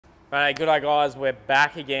Alright, good day guys, we're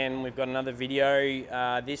back again. We've got another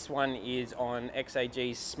video. This one is on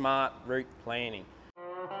XAG's smart route planning.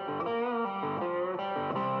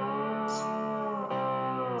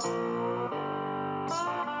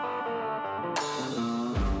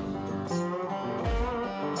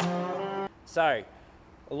 So,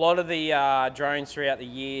 a lot of the drones throughout the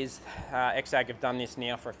years, XAG have done this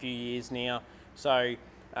now for a few years now. So,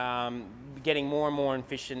 getting more and more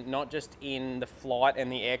efficient, not just in the flight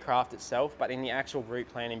and the aircraft itself, but in the actual route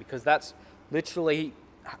planning, because that's literally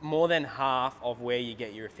more than half of where you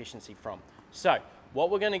get your efficiency from. So what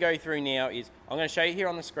we're going to go through now is, I'm going to show you here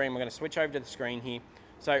on the screen. We're going to switch over to the screen here.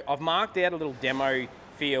 So I've marked out a little demo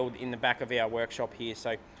field in the back of our workshop here. So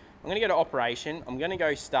I'm going to go to operation. I'm going to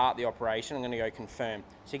go start the operation. I'm going to go confirm.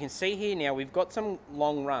 So you can see here now we've got some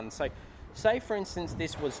long runs. So say for instance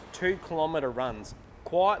this was 2 kilometer runs.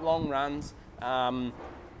 Quite long runs,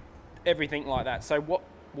 everything like that. So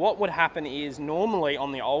what would happen is, normally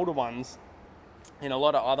on the older ones, and a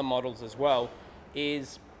lot of other models as well,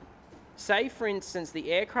 is say for instance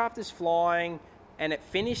the aircraft is flying and it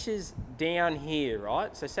finishes down here,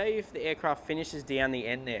 right? So say if the aircraft finishes down the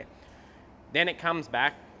end there, then it comes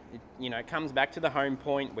back, it comes back to the home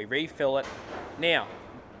point, we refill it. Now,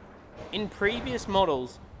 in previous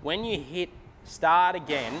models, when you hit start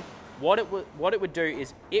again, what it would do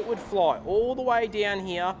is it would fly all the way down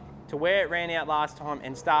here to where it ran out last time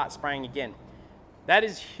and start spraying again. That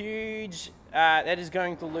is huge. That is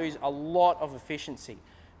going to lose a lot of efficiency.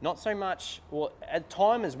 Not so much, well, at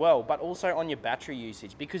time as well, but also on your battery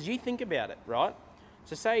usage, because you think about it, right?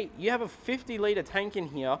 So say you have a 50-litre tank in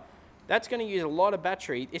here, that's going to use a lot of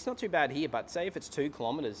battery. It's not too bad here, but say if it's 2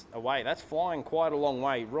 kilometres away, that's flying quite a long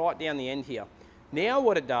way, right down the end here. Now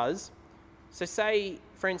what it does, so say,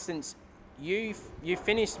 for instance, you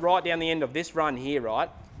finished right down the end of this run here, right?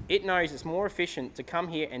 It knows it's more efficient to come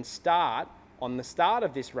here and start on the start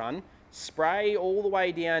of this run, spray all the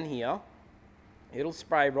way down here. It'll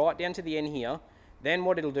spray right down to the end here. Then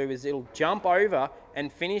what it'll do is it'll jump over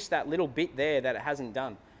and finish that little bit there that it hasn't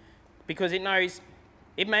done. Because it knows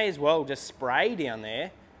it may as well just spray down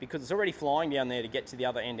there, because it's already flying down there to get to the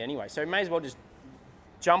other end anyway. So it may as well just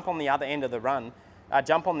jump on the other end of the run,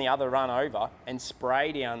 jump on the other run over and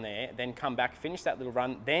spray down there, then come back, finish that little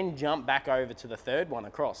run, then jump back over to the third one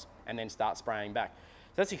across and then start spraying back.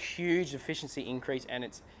 So that's a huge efficiency increase, and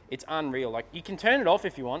it's unreal. Like, you can turn it off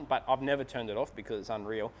if you want, but I've never turned it off because it's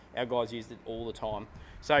unreal. Our guys used it all the time.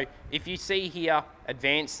 So if you see here,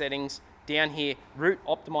 advanced settings, down here, route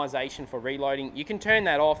optimization for reloading, you can turn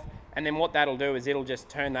that off, and then what that'll do is it'll just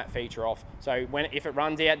turn that feature off. So if it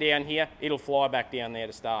runs out down here, it'll fly back down there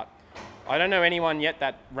to start. I don't know anyone yet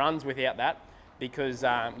that runs without that, because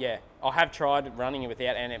yeah, I have tried running it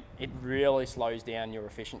without, and it really slows down your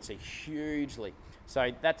efficiency hugely.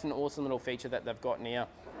 So that's an awesome little feature that they've got now.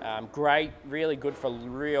 Great, really good for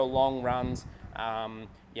real long runs.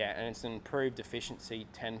 Yeah, and it's an improved efficiency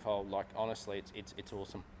tenfold. Like, honestly, it's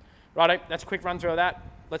awesome. Righto, that's a quick run through of that.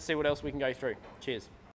 Let's see what else we can go through. Cheers.